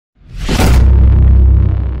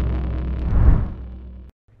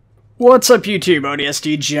What's up YouTube,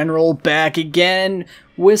 ODST General back again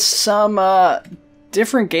with some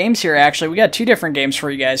different games here actually. We got two different games for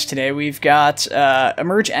you guys today. We've got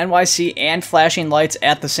EmergeNYC and Flashing Lights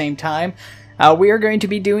at the same time. We are going to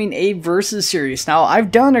be doing a versus series. Now I've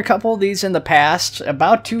done a couple of these in the past,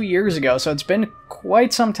 about 2 years ago, so it's been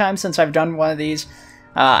quite some time since I've done one of these.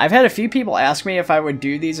 I've had a few people ask me if I would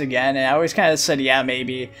do these again, and I always kind of said yeah,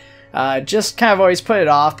 maybe. Just kind of always put it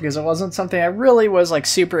off because it wasn't something I really was like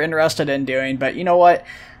super interested in doing. But you know what?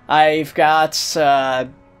 I've got I've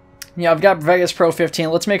got Vegas Pro 15.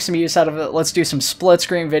 Let's make some use out of it. Let's do some split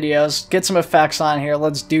screen videos, get some effects on here.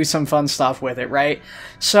 Let's do some fun stuff with it, right?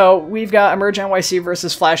 So we've got EmergeNYC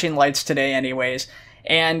versus Flashing Lights today anyways.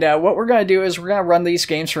 And what we're going to do is we're going to run these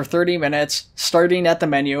games for 30 minutes, starting at the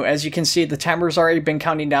menu. As you can see, the timer's already been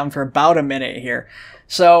counting down for about a minute here.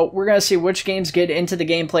 So we're going to see which games get into the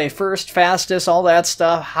gameplay first, fastest, all that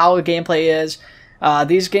stuff, how the gameplay is.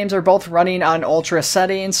 These games are both running on ultra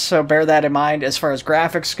settings, so bear that in mind as far as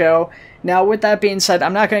graphics go. Now, with that being said,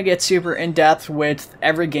 I'm not going to get super in-depth with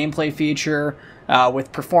every gameplay feature,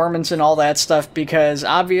 with performance and all that stuff, because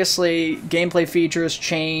obviously gameplay features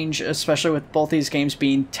change, especially with both these games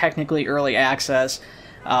being technically early access.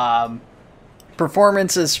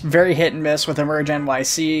 Performance is very hit and miss with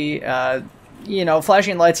EmergeNYC. You know,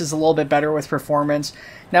 Flashing Lights is a little bit better with performance.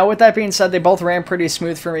 Now, with that being said, they both ran pretty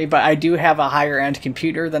smooth for me, but I do have a higher-end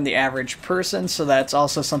computer than the average person, so that's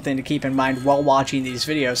also something to keep in mind while watching these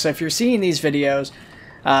videos. So if you're seeing these videos,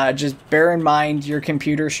 just bear in mind your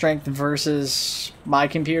computer strength versus my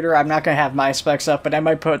computer. I'm not going to have my specs up, but I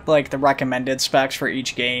might put like the recommended specs for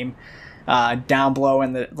each game down below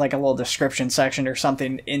in the like a little description section or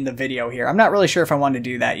something in the video here. I'm not really sure if I want to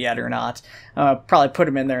do that yet or not. Probably put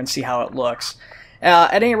them in there and see how it looks.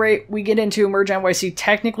 At any rate, we get into EmergeNYC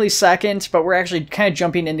technically second, but we're actually kind of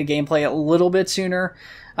jumping into gameplay a little bit sooner.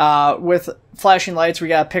 With Flashing Lights, we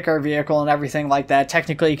gotta pick our vehicle and everything like that.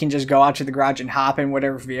 Technically, you can just go out to the garage and hop in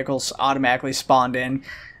whatever vehicle's automatically spawned in,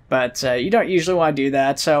 but you don't usually want to do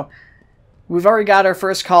that. So we've already got our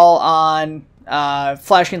first call on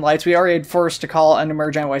Flashing Lights. We already had forced to call an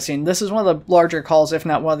EmergeNYC, and this is one of the larger calls, if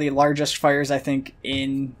not one of the largest fires, I think,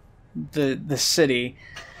 in the city.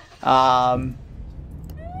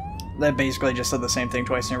 That basically just said the same thing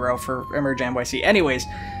twice in a row for EmergeNYC. Anyways,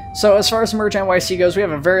 so as far as EmergeNYC goes, we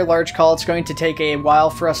have a very large call. It's going to take a while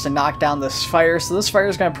for us to knock down this fire, so this fire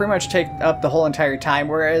is going to pretty much take up the whole entire time,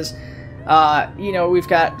 whereas you know, we've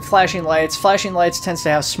got Flashing Lights. Flashing Lights tends to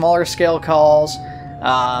have smaller scale calls,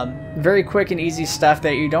 very quick and easy stuff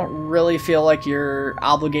that you don't really feel like you're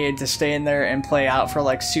obligated to stay in there and play out for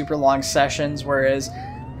like super long sessions, whereas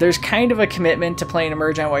there's kind of a commitment to playing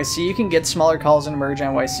EmergeNYC. You can get smaller calls in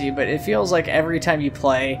EmergeNYC, but it feels like every time you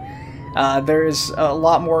play, there's a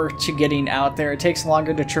lot more to getting out there. It takes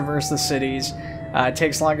longer to traverse the cities. It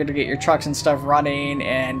takes longer to get your trucks and stuff running,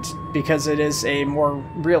 and because it is a more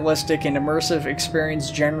realistic and immersive experience,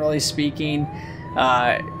 generally speaking,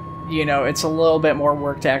 you know, it's a little bit more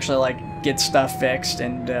work to actually like get stuff fixed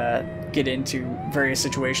and get into various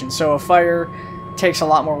situations. So a fire takes a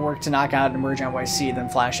lot more work to knock out an EmergeNYC than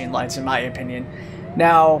Flashing Lights, in my opinion.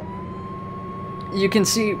 Now, you can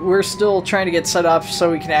see we're still trying to get set up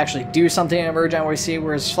so we can actually do something in EmergeNYC,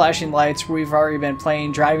 whereas Flashing Lights, we've already been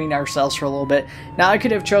playing, driving ourselves for a little bit. Now, I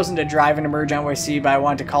could have chosen to drive in EmergeNYC, but I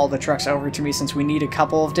wanted to call the trucks over to me since we need a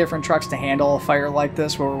couple of different trucks to handle a fire like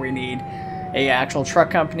this, where we need a actual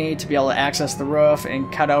truck company to be able to access the roof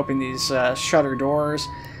and cut open these shutter doors.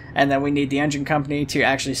 And then we need the engine company to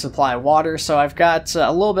actually supply water. So I've got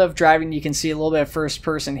a little bit of driving. You can see a little bit of first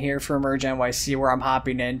person here for EmergeNYC, where I'm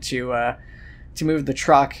hopping in to move the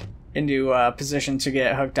truck into position to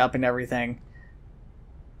get hooked up and everything.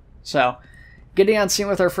 So getting on scene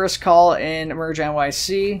with our first call in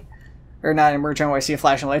EmergeNYC, or not EmergeNYC,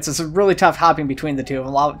 Flashing Lights. It's really tough hopping between the two of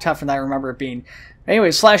them, a lot tougher than I remember it being.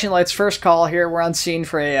 Anyways, Flashing Lights first call here. We're on scene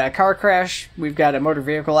for a car crash. We've got a motor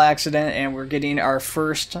vehicle accident, and we're getting our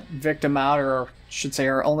first victim out, or I should say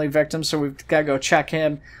our only victim, so we've got to go check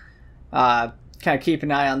him, kind of keep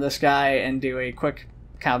an eye on this guy, and do a quick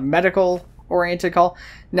kind of medical-oriented call.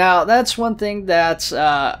 Now, that's one thing that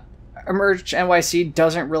EmergeNYC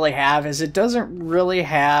doesn't really have, is it doesn't really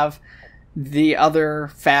have the other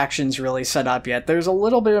factions really set up yet. There's a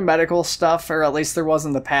little bit of medical stuff, or at least there was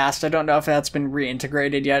in the past. I don't know if that's been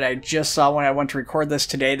reintegrated yet. I just saw when I went to record this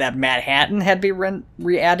today that Manhattan had been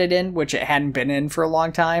re-added in, which it hadn't been in for a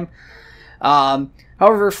long time.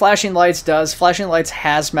 However, Flashing Lights does. Flashing Lights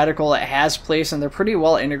has medical, it has police, and they're pretty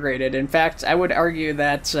well integrated. In fact, I would argue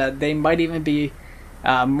that they might even be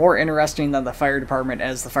more interesting than the fire department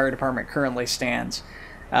as the fire department currently stands.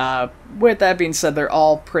 With that being said, they're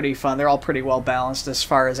all pretty fun. They're all pretty well balanced as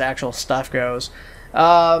far as actual stuff goes.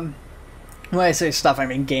 When I say stuff, I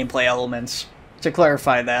mean gameplay elements, to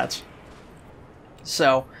clarify that.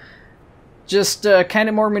 So, just kind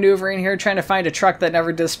of more maneuvering here, trying to find a truck that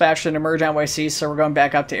never dispatched an EmergeNYC, so we're going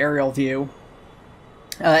back up to aerial view.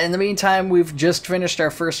 In the meantime, we've just finished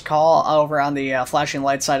our first call over on the flashing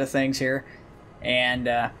light side of things here, and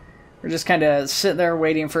we're just kind of sitting there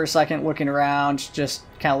waiting for a second, looking around, just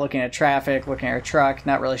kind of looking at traffic, looking at our truck,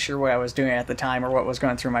 not really sure what I was doing at the time or what was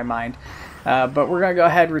going through my mind. But we're going to go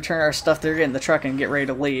ahead and return our stuff there, get in the truck, and get ready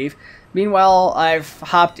to leave. Meanwhile, I've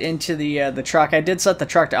hopped into the truck. I did set the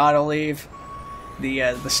truck to auto-leave.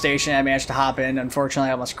 The station I managed to hop in. Unfortunately,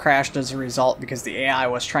 I almost crashed as a result because the AI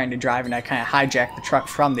was trying to drive, and I kind of hijacked the truck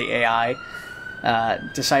from the AI,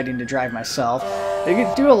 deciding to drive myself.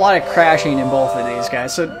 They do a lot of crashing in both of these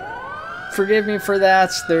guys, so forgive me for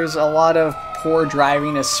that. There's a lot of poor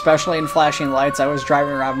driving, especially in flashing lights. I was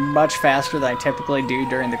driving around much faster than I typically do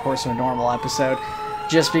during the course of a normal episode,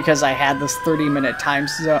 just because I had this 30-minute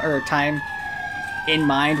time in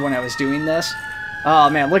mind when I was doing this.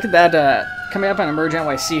 Oh man, look at that coming up on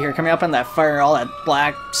EmergeNYC here, coming up on that fire, all that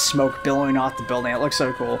black smoke billowing off the building. It looks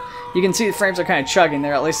so cool. You can see the frames are kind of chugging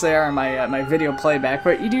there, at least they are in my my video playback,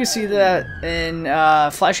 but you do see that in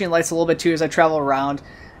flashing lights a little bit too as I travel around.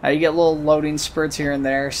 You get little loading spurts here and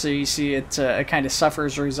there, so you see it kind of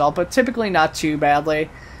suffers as a result, but typically not too badly.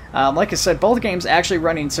 Like I said, both games actually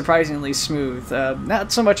running surprisingly smooth.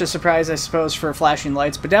 Not so much a surprise, I suppose, for flashing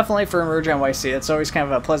lights, but definitely for EmergeNYC. It's always kind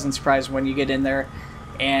of a pleasant surprise when you get in there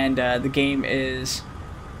and the game is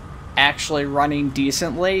actually running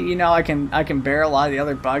decently. You know, I can bear a lot of the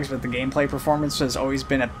other bugs, but the gameplay performance has always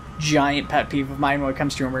been a giant pet peeve of mine when it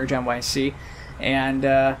comes to EmergeNYC.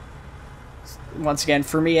 And once again,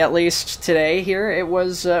 for me at least today here, it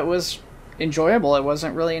was enjoyable. It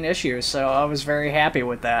wasn't really an issue, so I was very happy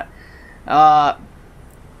with that.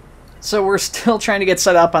 So we're still trying to get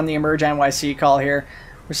set up on the EmergeNYC call here.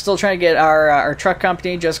 We're still trying to get our truck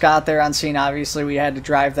company just got there on scene. Obviously, we had to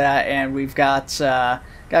drive that, and we've got to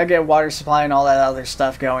get a water supply and all that other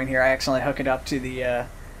stuff going here. I accidentally hooked it up to the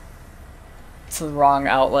wrong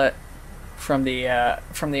outlet from the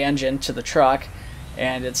engine to the truck,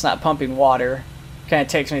 and it's not pumping water. Kind of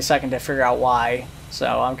takes me a second to figure out why.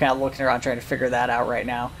 So I'm kind of looking around trying to figure that out right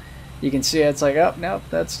now. You can see it's like, oh, nope,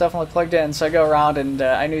 that's definitely plugged in. So I go around, and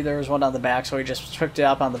I knew there was one on the back, so we just hooked it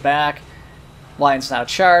up on the back. Line's now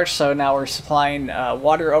charged, so now we're supplying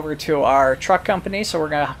water over to our truck company. So we're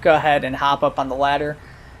going to go ahead and hop up on the ladder,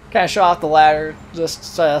 kind of show off the ladder,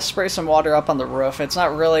 just spray some water up on the roof. It's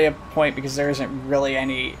not really a point because there isn't really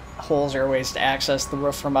any holes or ways to access the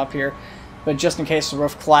roof from up here. But just in case the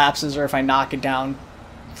roof collapses or if I knock it down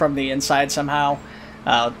from the inside somehow,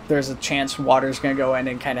 there's a chance water's going to go in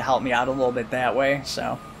and kind of help me out a little bit that way.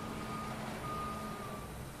 So,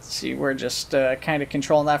 let's see, we're just kind of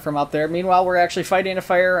controlling that from up there. Meanwhile, we're actually fighting a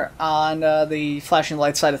fire on the flashing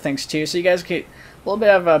light side of things too, so you guys get a little bit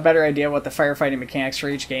of a better idea what the firefighting mechanics for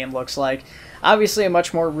each game looks like. Obviously, a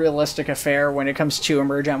much more realistic affair when it comes to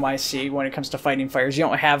EmergeNYC, when it comes to fighting fires. You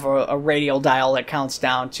don't have a radial dial that counts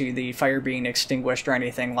down to the fire being extinguished or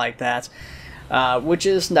anything like that. Which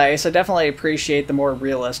is nice. I definitely appreciate the more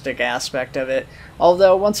realistic aspect of it.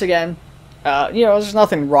 Although, once again, you know, there's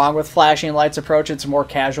nothing wrong with flashing lights approach. It's a more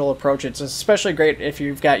casual approach. It's especially great if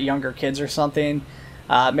you've got younger kids or something.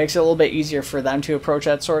 It makes it a little bit easier for them to approach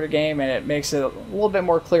that sort of game, and it makes it a little bit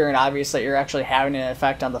more clear and obvious that you're actually having an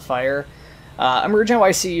effect on the fire.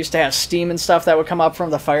 EmergeNYC used to have steam and stuff that would come up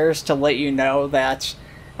from the fires to let you know that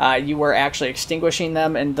you were actually extinguishing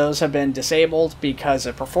them, and those have been disabled because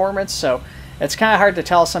of performance, so it's kind of hard to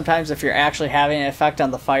tell sometimes if you're actually having an effect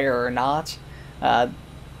on the fire or not.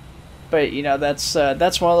 But, you know, that's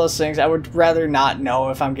one of those things. I would rather not know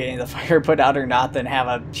if I'm getting the fire put out or not than have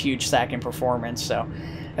a huge stack in performance. So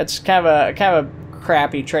it's kind of a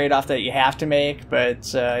crappy trade-off that you have to make,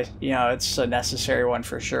 but, you know, it's a necessary one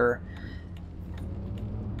for sure.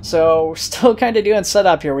 So we're still kind of doing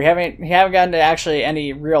setup here. We haven't gotten to actually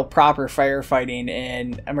any real proper firefighting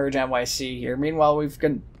in EmergeNYC here. Meanwhile, we've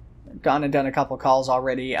gone and done a couple calls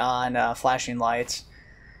already on flashing lights.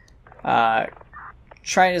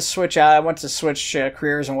 Trying to switch out. I went to switch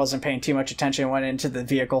careers and wasn't paying too much attention. Went into the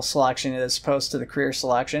vehicle selection as opposed to the career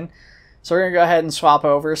selection. So we're going to go ahead and swap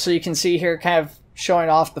over. So you can see here kind of showing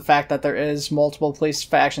off the fact that there is multiple police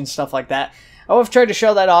factions, stuff like that. I would have tried to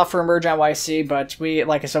show that off for EmergeNYC, but we,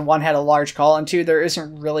 like I said, one had a large call, and two, there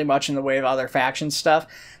isn't really much in the way of other faction stuff.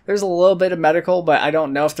 There's a little bit of medical, but I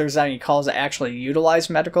don't know if there's any calls that actually utilize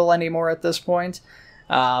medical anymore at this point.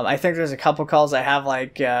 I think there's a couple calls that have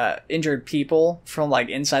like injured people from like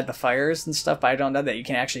inside the fires and stuff, but I don't know that you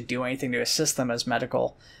can actually do anything to assist them as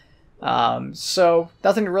medical. So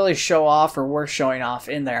nothing to really show off or worth showing off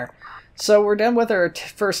in there. So we're done with our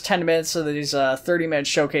first 10 minutes of these 30-minute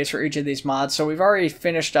showcase for each of these mods. So we've already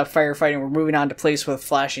finished up firefighting. We're moving on to police with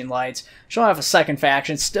flashing lights. Showing off a second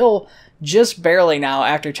faction. Still just barely now,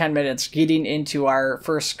 after 10 minutes, getting into our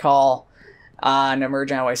first call on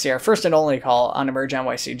EmergeNYC. Our first and only call on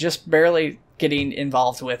EmergeNYC. Just barely getting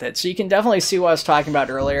involved with it. So you can definitely see what I was talking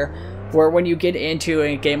about earlier, where when you get into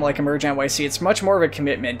a game like EmergeNYC, it's much more of a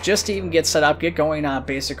commitment just to even get set up, get going on a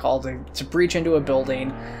basic call to breach into a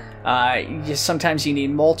building. Sometimes you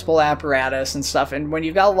need multiple apparatus and stuff, and when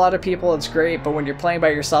you've got a lot of people, it's great, but when you're playing by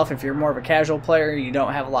yourself, if you're more of a casual player, you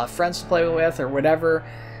don't have a lot of friends to play with or whatever,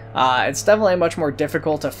 it's definitely much more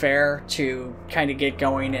difficult affair to kind of get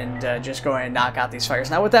going and just go in and knock out these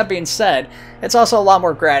fires. Now, with that being said, it's also a lot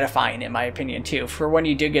more gratifying, in my opinion, too, for when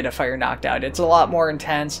you do get a fire knocked out. It's a lot more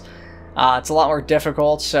intense, it's a lot more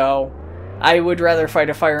difficult, so I would rather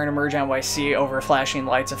fight a fire in EmergeNYC over flashing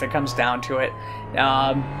lights if it comes down to it.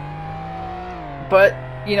 But,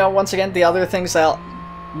 you know, once again, the other things that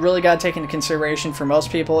really got to take into consideration for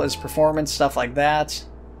most people is performance, stuff like that.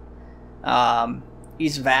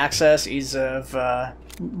 Ease of access, ease of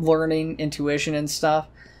learning, intuition and stuff.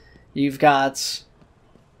 You've got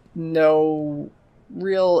no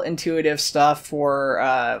real intuitive stuff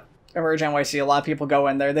for EmergeNYC. A lot of people go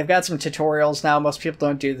in there. They've got some tutorials now. Most people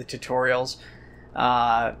don't do the tutorials.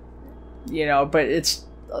 You know, but it's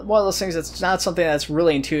one of those things that's not something that's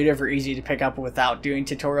really intuitive or easy to pick up without doing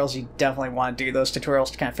tutorials. You definitely want to do those tutorials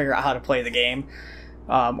to kind of figure out how to play the game,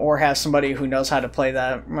 or have somebody who knows how to play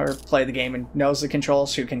that or play the game and knows the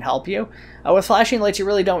controls who can help you. With flashing lights, you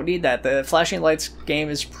really don't need that. The flashing lights game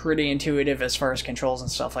is pretty intuitive as far as controls and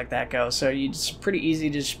stuff like that go, so it's pretty easy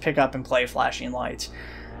to just pick up and play flashing lights.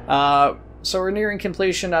 So we're nearing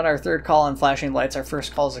completion on our third call on flashing lights. Our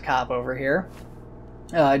first call is a cop over here.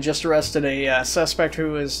 Just arrested a suspect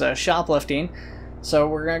who was shoplifting, so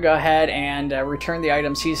we're going to go ahead and return the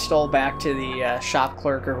items he stole back to the shop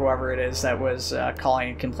clerk or whoever it is that was calling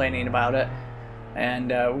and complaining about it, and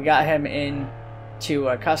we got him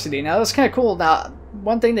into custody. Now that's kind of cool. Now,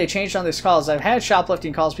 one thing they changed on this call is I've had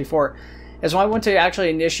shoplifting calls before, is when I went to actually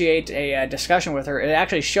initiate a discussion with her, it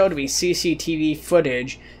actually showed me CCTV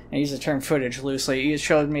footage, and I use the term footage loosely. It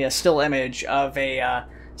showed me a still image of a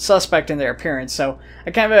suspect in their appearance, so I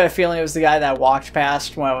kind of had a feeling it was the guy that walked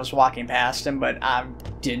past when I was walking past him, but I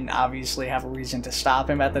didn't obviously have a reason to stop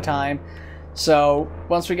him at the time. So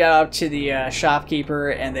once we got up to the shopkeeper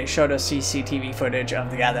and they showed us CCTV footage of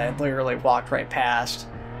the guy that literally walked right past,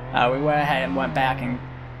 we went ahead and went back and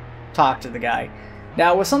talked to the guy.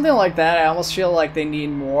 Now with something like that, I almost feel like they need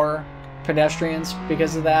more pedestrians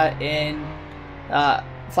because of that in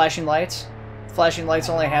flashing lights. Flashing lights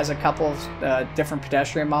only has a couple of different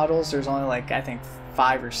pedestrian models. There's only like, I think,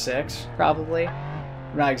 5 or 6 probably.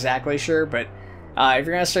 I'm not exactly sure, but if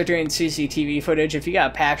you're gonna start doing CCTV footage, if you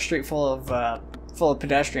got a packed street full of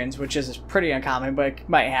pedestrians, which is pretty uncommon, but it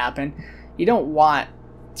might happen, you don't want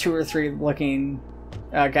 2 or 3 looking,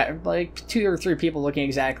 like 2 or 3 people looking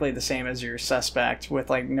exactly the same as your suspect with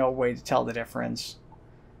like no way to tell the difference.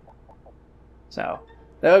 So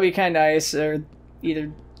that would be kind of nice, or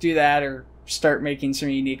either do that or start making some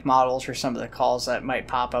unique models for some of the calls that might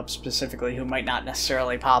pop up specifically, who might not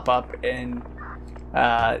necessarily pop up in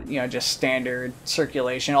you know, just standard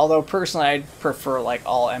circulation, although personally I'd prefer like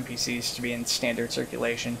all NPCs to be in standard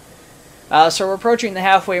circulation. So we're approaching the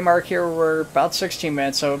halfway mark here. We're about 16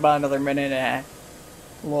 minutes, so about another minute and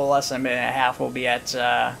a little less than a minute and a half we'll be at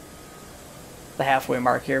the halfway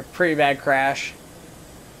mark here. Pretty bad crash.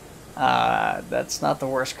 That's not the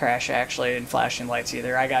worst crash actually in flashing lights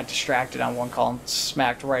either. I got distracted on one call and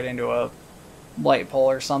smacked right into a light pole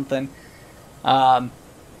or something.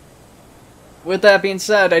 With that being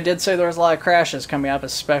said, I did say there was a lot of crashes coming up,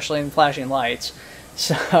 especially in flashing lights.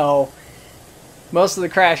 So most of the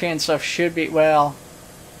crashing and stuff should be, well,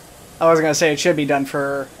 I was going to say it should be done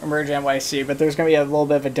for EmergeNYC, but there's going to be a little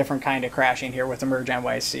bit of a different kind of crashing here with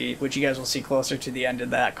EmergeNYC, which you guys will see closer to the end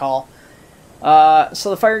of that call.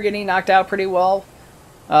 So the fire getting knocked out pretty well.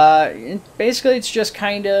 Basically, it's just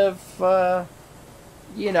kind of,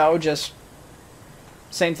 you know, just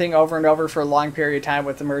same thing over and over for a long period of time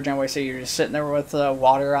with EmergeNYC. You're just sitting there with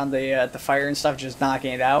water on the fire and stuff, just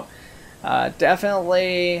knocking it out.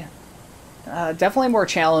 Definitely more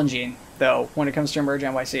challenging, though, when it comes to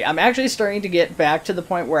EmergeNYC. I'm actually starting to get back to the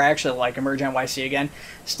point where I actually like EmergeNYC again.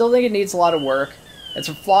 Still think it needs a lot of work. It's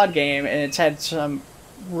a flawed game, and it's had some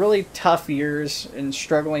really tough years and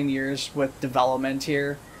struggling years with development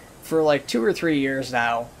here for like 2 or 3 years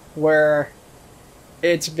now, where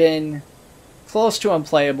it's been close to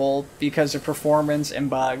unplayable because of performance and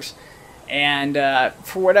bugs. And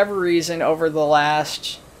for whatever reason, over the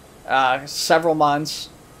last several months,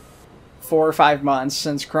 4 or 5 months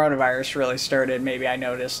since coronavirus really started, maybe I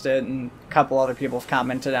noticed it, and a couple other people have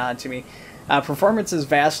commented on it to me, performance has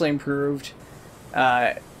vastly improved.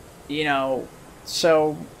 You know,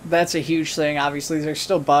 so that's a huge thing. Obviously, there's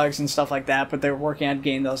still bugs and stuff like that, but they're working on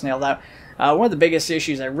getting those nailed out. One of the biggest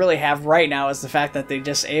issues I really have right now is the fact that they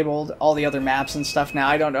disabled all the other maps and stuff now.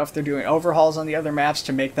 I don't know if they're doing overhauls on the other maps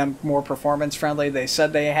to make them more performance friendly. They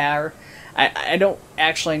said they have. I don't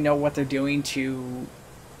actually know what they're doing to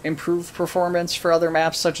improve performance for other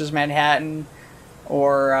maps such as Manhattan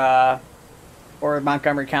or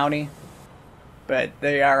Montgomery County. But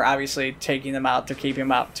they are obviously taking them out. They're keeping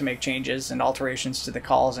them out to make changes and alterations to the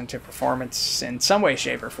calls and to performance in some way,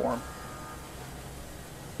 shape, or form.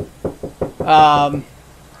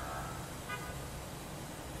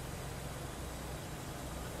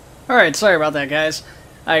 Alright, sorry about that, guys.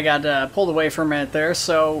 I got pulled away for a minute there,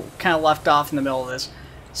 so kind of left off in the middle of this.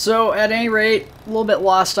 So, at any rate, a little bit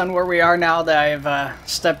lost on where we are now that I've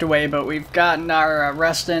stepped away, but we've gotten our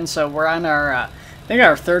rest in, so we're on our, I think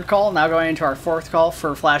our 3rd call, now going into our 4th call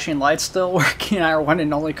for flashing lights, still working on our 1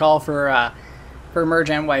 and only call for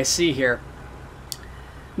EmergeNYC here.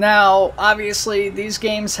 Now, obviously, these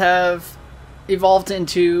games have evolved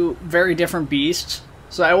into very different beasts,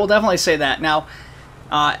 so I will definitely say that. Now,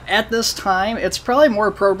 at this time, it's probably more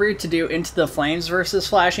appropriate to do Into the Flames versus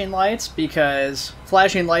Flashing Lights, because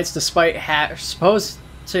Flashing Lights, despite supposed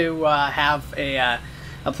to have a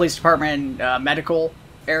police department medical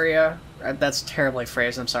area, that's terribly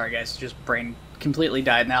phrased, I'm sorry guys, just brain completely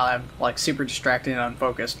died now, I'm like super distracted and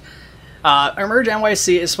unfocused.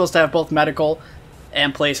 EmergeNYC is supposed to have both medical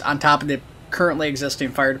and police on top of the currently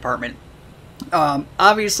existing fire department.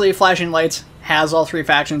 Obviously, Flashing Lights has all 3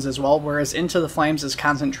 factions as well, whereas Into the Flames is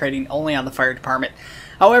concentrating only on the fire department.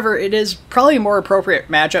 However, it is probably a more appropriate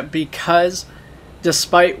matchup because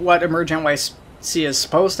despite what EmergeNYC is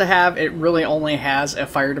supposed to have, it really only has a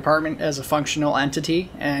fire department as a functional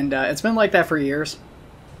entity, and it's been like that for years.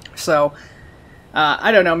 So,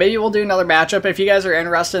 I don't know, maybe we'll do another matchup. If you guys are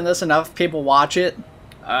interested in this, enough people watch it,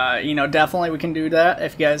 you know, definitely we can do that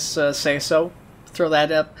if you guys say so. Throw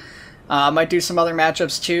that up. Might do some other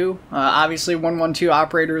matchups too. Obviously 112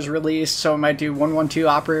 operator is released, so we might do 112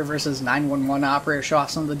 operator versus 911 operator, show off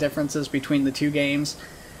some of the differences between the 2 games,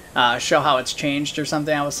 show how it's changed or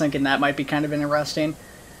something. I was thinking that might be kind of interesting.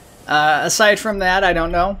 Aside from that, I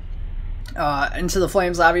don't know. Into the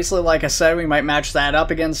Flames, obviously, like I said, we might match that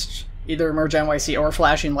up against either EmergeNYC or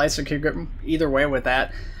Flashing Lights, so it could go either way with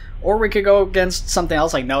that. Or we could go against something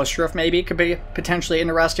else like Nostriff, maybe. Could be potentially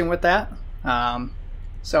interesting with that.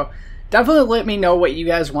 So definitely let me know what you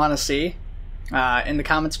guys want to see in the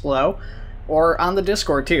comments below, or on the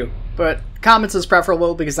Discord too. But comments is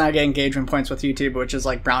preferable because then I get engagement points with YouTube, which is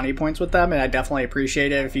like brownie points with them, and I definitely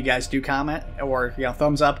appreciate it if you guys do comment, or, you know,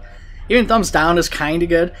 thumbs up. Even thumbs down is kind of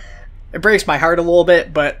good. It breaks my heart a little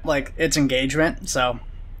bit, but like, it's engagement, so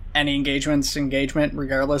any engagement's engagement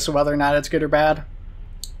regardless of whether or not it's good or bad.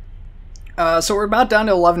 So we're about down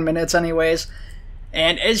to 11 minutes anyways,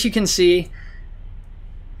 and as you can see,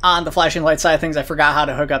 on the Flashing Light side of things, I forgot how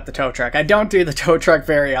to hook up the tow truck. I don't do the tow truck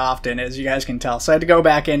very often, as you guys can tell, so I had to go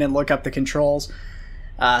back in and look up the controls.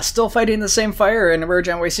 Still fighting the same fire in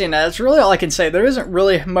EmergeNYC, and that's really all I can say. There isn't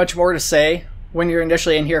really much more to say when you're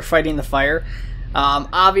initially in here fighting the fire.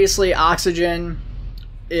 Obviously, oxygen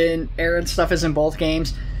in air and stuff is in both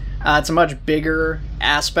games. It's a much bigger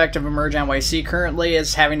aspect of EmergeNYC currently,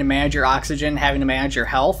 is having to manage your oxygen, having to manage your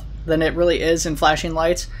health, than it really is in Flashing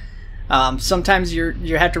Lights. Sometimes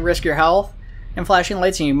you have to risk your health in Flashing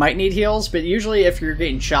Lights, and you might need heals, but usually if you're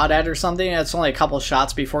getting shot at or something, it's only a couple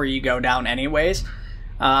shots before you go down anyways.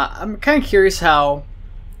 I'm kind of curious how,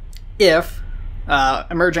 if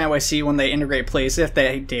EmergeNYC, when they integrate police, if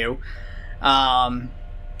they do,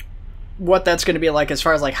 what that's going to be like as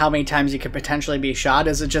far as like how many times you could potentially be shot.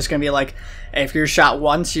 Is it just going to be like, if you're shot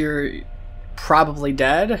once, you're probably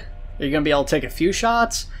dead? Are you going to be able to take a few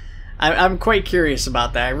shots? I'm quite curious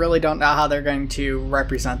about that. I really don't know how they're going to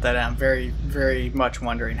represent that. I'm very, very much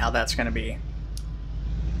wondering how that's going to be.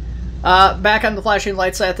 Back on the Flashing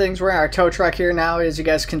Light side of things, we're in our tow truck here now. As you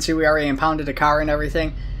guys can see, we already impounded a car and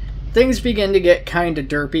everything. Things begin to get kind of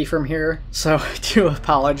derpy from here, so I do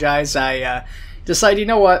apologize. I decided, you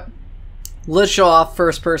know what? Let's show off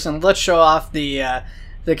first person. Let's show off the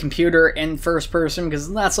the computer in first person, because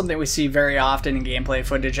it's not something we see very often in gameplay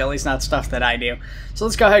footage, at least not stuff that I do. So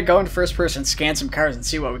let's go ahead, go into first person, scan some cars, and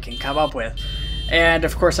see what we can come up with. And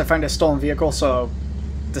of course I find a stolen vehicle, so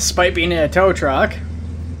despite being in a tow truck,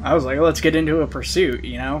 I was like, let's get into a pursuit,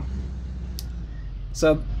 you know?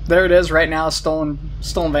 So there it is right now, stolen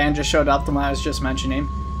van just showed up, the one I was just mentioning.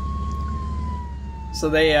 So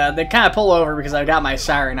they kind of pull over because I got my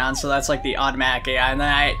siren on, so that's like the automatic AI, and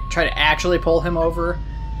then I try to actually pull him over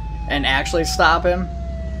and actually stop him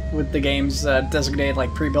with the game's designated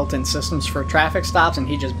like pre-built-in systems for traffic stops, and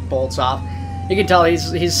he just bolts off. You can tell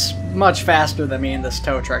he's much faster than me in this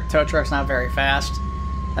tow truck. Tow truck's not very fast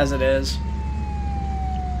as it is.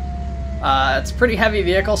 It's a pretty heavy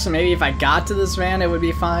vehicle, so maybe if I got to this van it would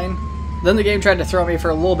be fine. Then the game tried to throw me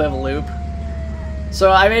for a little bit of a loop. So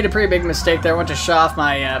I made a pretty big mistake there. I went to shut off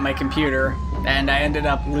my computer, and I ended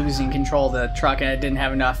up losing control of the truck, and I didn't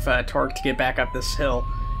have enough torque to get back up this hill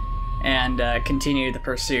and continue the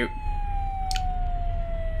pursuit.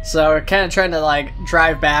 So kind of trying to like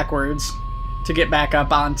drive backwards to get back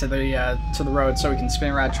up onto the road so we can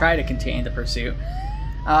spin around, try to continue the pursuit.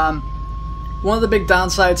 One of the big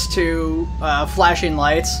downsides to flashing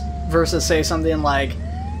lights versus say something like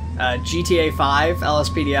GTA 5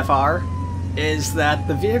 LSPDFR is that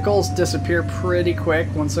the vehicles disappear pretty quick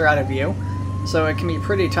once they're out of view. So it can be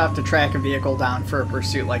pretty tough to track a vehicle down for a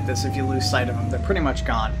pursuit like this if you lose sight of them. They're pretty much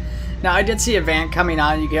gone. Now I did see a van coming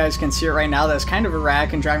on, you guys can see it right now, that's kind of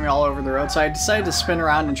erratic and driving all over the road, so I decided to spin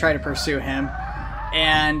around and try to pursue him.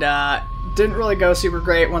 And didn't really go super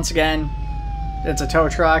great. Once again, it's a tow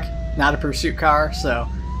truck, not a pursuit car, so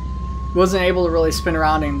wasn't able to really spin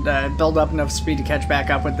around and build up enough speed to catch back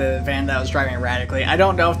up with the van that was driving erratically. I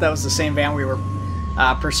don't know if that was the same van we were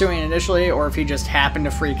pursuing initially, or if he just happened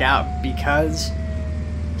to freak out because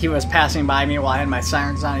he was passing by me while I had my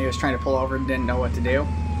sirens on. He was trying to pull over and didn't know what to do.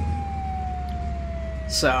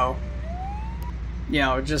 So, you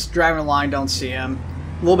know, just driving along, don't see him.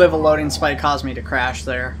 A little bit of a loading spike caused me to crash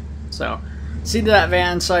there. So, see that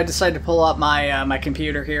van, so I decided to pull up my my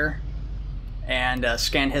computer here and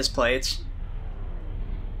scan his plates.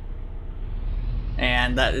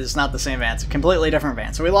 And that is not the same van. It's a completely different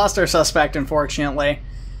van. So we lost our suspect, unfortunately.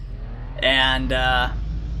 And,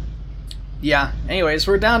 yeah. Anyways,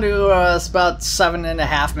 we're down to about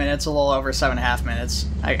 7.5 minutes, a little over 7.5 minutes.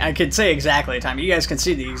 I could say exactly the time. You guys can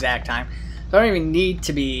see the exact time. So I don't even need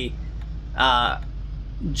to be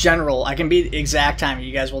general. I can be the exact time.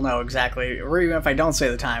 You guys will know exactly. Or even if I don't say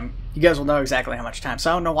the time, you guys will know exactly how much time.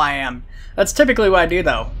 So I don't know why I am. That's typically what I do,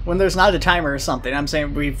 though. When there's not a timer or something, I'm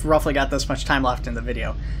saying we've roughly got this much time left in the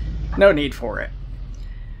video. No need for it.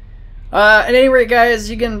 At any rate, guys,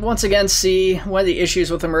 you can once again see one of the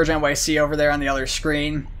issues with EmergeNYC over there on the other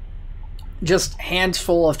screen. Just hands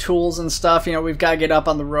full of tools and stuff. You know, we've got to get up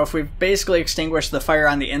on the roof. We've basically extinguished the fire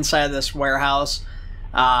on the inside of this warehouse.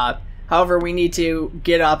 However, we need to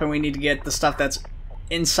get up and we need to get the stuff that's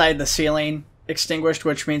inside the ceiling extinguished,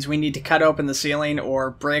 which means we need to cut open the ceiling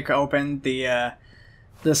or break open the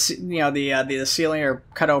ceiling, or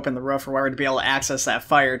cut open the roof or whatever to be able to access that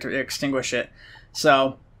fire to extinguish it.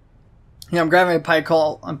 So, you know, I'm grabbing a pike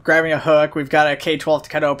pole, I'm grabbing a hook, we've got a K-12 to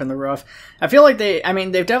cut open the roof. I feel like they've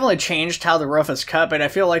definitely changed how the roof is cut, but I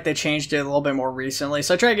feel like they changed it a little bit more recently.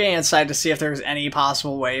 So I tried getting inside to see if there was any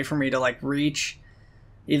possible way for me to like reach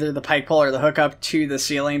either the pike pole or the hook up to the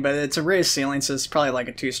ceiling, but it's a raised ceiling, so it's probably like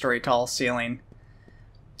a 2-story tall ceiling.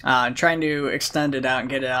 Trying to extend it out and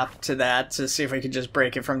get it up to that to see if we could just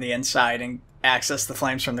break it from the inside and access the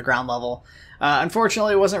flames from the ground level.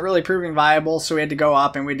 Unfortunately, it wasn't really proving viable, so we had to go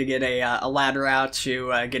up and we had to get a ladder out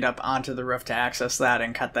to get up onto the roof to access that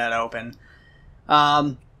and cut that open.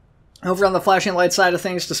 Over on the flashing light side of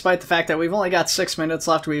things, despite the fact that we've only got 6 minutes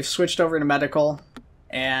left, we've switched over to medical,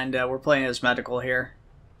 and we're playing as medical here.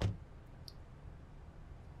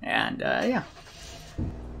 And, yeah.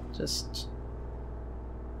 Just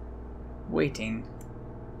waiting.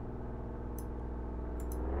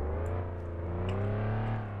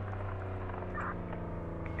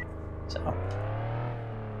 So,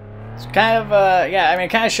 it's kind of, yeah, I mean, it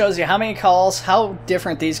kind of shows you how many calls, how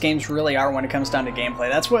different these games really are when it comes down to gameplay.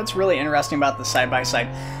 That's what's really interesting about the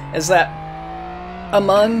side-by-side, is that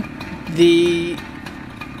among the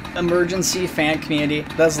emergency fan community,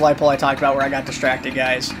 that's the light pole I talked about where I got distracted,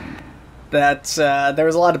 guys. That, there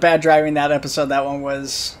was a lot of bad driving that episode. That one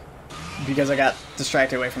was because I got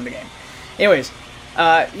distracted away from the game. Anyways,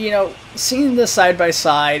 you know, seeing this side by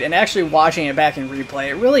side and actually watching it back in replay,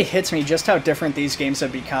 it really hits me just how different these games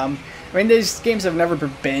have become. I mean, these games have never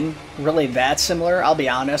been really that similar, I'll be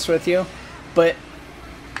honest with you, but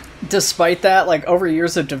despite that, like, over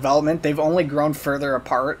years of development, they've only grown further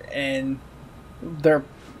apart in their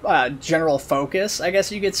general focus, I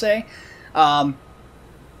guess you could say.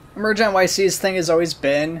 EmergeNYC's thing has always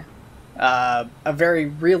been a very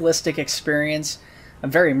realistic experience, a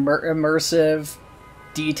very immersive,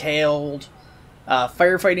 detailed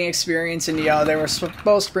firefighting experience, and they were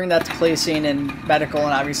supposed to bring that to policing and medical,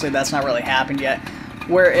 and obviously that's not really happened yet.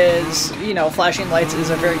 Whereas, flashing lights is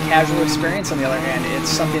a very casual experience on the other hand. It's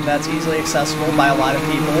something that's easily accessible by a lot of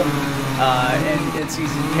people, and it's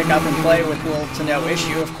easy to pick up and play with little to no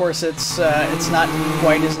issue. Of course, it's not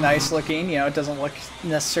quite as nice looking, it doesn't look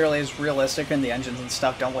necessarily as realistic, and the engines and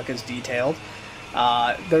stuff don't look as detailed.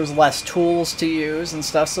 There's less tools to use and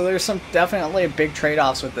stuff, so there's definitely big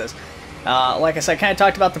trade-offs with this. Like I said, I kind of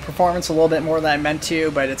talked about the performance a little bit more than I meant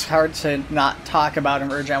to, but it's hard to not talk about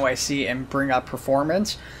EmergeNYC and bring up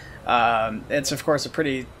performance. It's, of course, a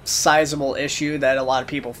pretty sizable issue that a lot of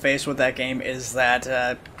people face with that game, is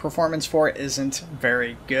that performance for it isn't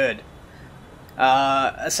very good.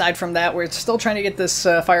 Aside from that, we're still trying to get this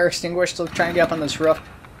fire extinguished, still trying to get up on this roof.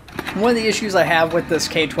 One of the issues I have with this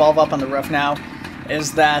K-12 up on the roof now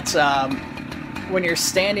is that when you're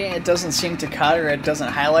standing, it doesn't seem to cut, or it doesn't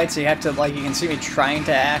highlight, so you have to, like, you can see me trying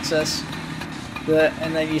to access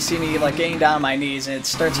and then you see me, like, getting down on my knees, and it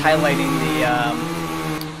starts highlighting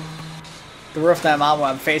the roof that I'm on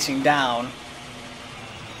while I'm facing down.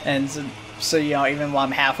 And so, even while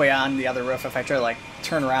I'm halfway on the other roof, if I try to, like,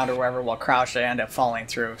 turn around or whatever while crouched, I end up falling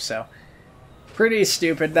through, so pretty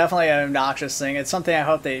stupid, definitely an obnoxious thing. It's something I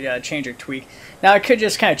hope they change or tweak. Now, I could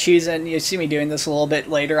just kind of cheese it, and you see me doing this a little bit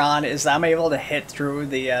later on, is that I'm able to hit through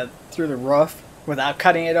the roof without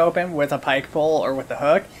cutting it open with a pike pole or with a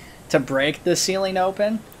hook to break the ceiling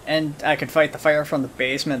open, and I could fight the fire from the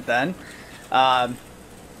basement then. But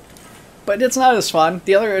it's not as fun.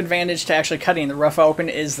 The other advantage to actually cutting the roof open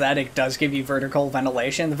is that it does give you vertical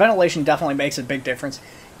ventilation. The ventilation definitely makes a big difference.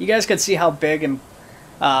 You guys could see how big and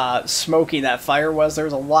smoky that fire was. There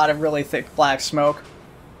was a lot of really thick black smoke,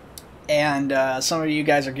 and some of you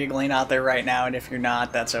guys are giggling out there right now, and if you're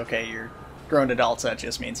not, that's okay. You're grown adults, that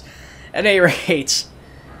just means. At any rate,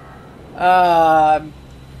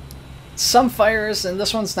 some fires, and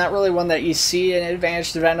this one's not really one that you see an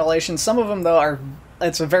advantage to ventilation. Some of them, though,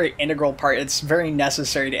 it's a very integral part. It's very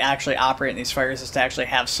necessary to actually operate in these fires, is to actually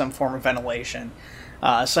have some form of ventilation.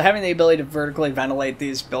 So having the ability to vertically ventilate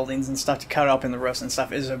these buildings and stuff, to cut open the roofs and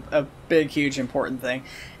stuff, is a big, huge, important thing.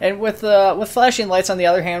 And with flashing lights, on the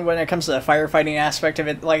other hand, when it comes to the firefighting aspect of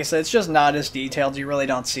it, like I said, it's just not as detailed. You really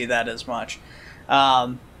don't see that as much.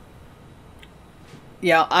 Yeah,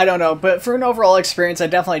 I don't know, but for an overall experience, I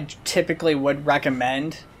definitely typically would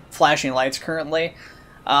recommend flashing lights currently.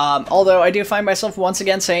 Although I do find myself once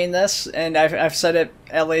again saying this, and I've said it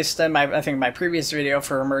at least in I think my previous video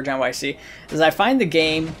for EmergeNYC, is I find the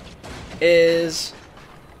game is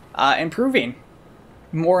improving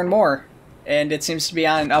more and more, and it seems to be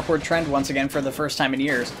on an upward trend once again for the first time in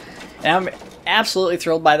years. And I'm absolutely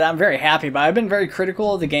thrilled by that. I'm very happy, but I've been very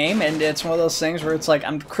critical of the game, and it's one of those things where it's like,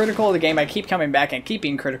 I'm critical of the game, I keep coming back and keep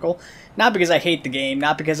being critical, not because I hate the game,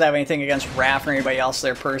 not because I have anything against Raph or anybody else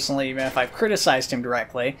there personally, even if I've criticized him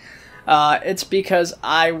directly. It's because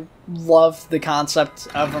I love the concept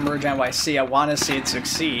of EmergeNYC. I want to see it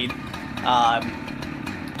succeed,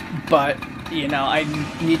 but,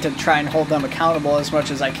 I need to try and hold them accountable as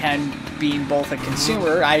much as I can, being both a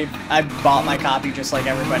consumer. I bought my copy just like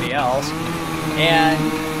everybody else, and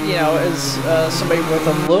as somebody with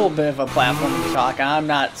a little bit of a platform to talk on, I'm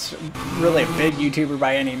not really a big YouTuber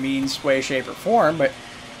by any means, way, shape, or form, but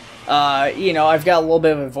I've got a little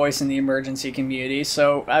bit of a voice in the emergency community,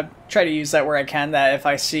 so I try to use that where I can. That if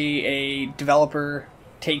I see a developer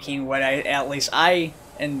taking what at least I,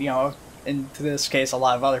 and in this case a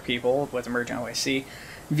lot of other people with EmergeNYC,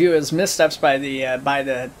 view as missteps by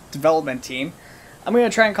the development team, I'm going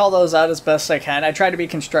to try and call those out as best I can. I try to be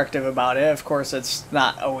constructive about it. Of course, it's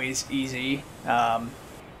not always easy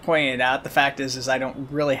pointing it out. The fact is I don't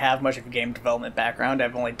really have much of a game development background.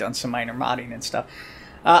 I've only done some minor modding and stuff.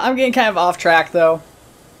 I'm getting kind of off track, though.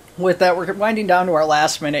 With that, we're winding down to our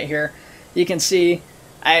last minute here. You can see,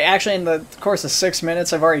 I actually, in the course of 6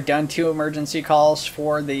 minutes, I've already done 2 emergency calls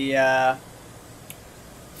for the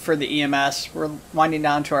EMS. We're winding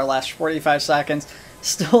down to our last 45 seconds.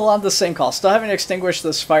 Still on the same call. Still haven't extinguished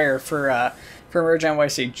this fire for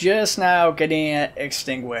EmergeNYC. Just now getting it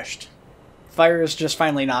extinguished. Fire is just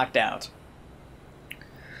finally knocked out.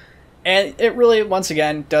 And it really, once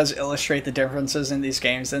again, does illustrate the differences in these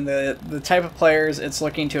games and the type of players it's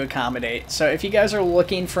looking to accommodate. So if you guys are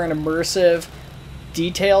looking for an immersive,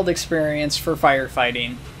 detailed experience for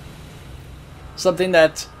firefighting, something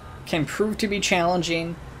that can prove to be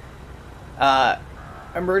challenging.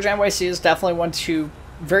 EmergeNYC is definitely one to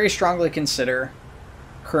very strongly consider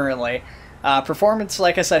currently. Performance,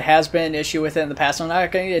 like I said, has been an issue with it in the past. I'm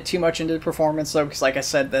not going to get too much into performance, though, because like I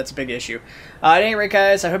said, that's a big issue. At any rate,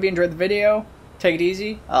 guys, I hope you enjoyed the video. Take it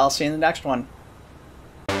easy. I'll see you in the next one.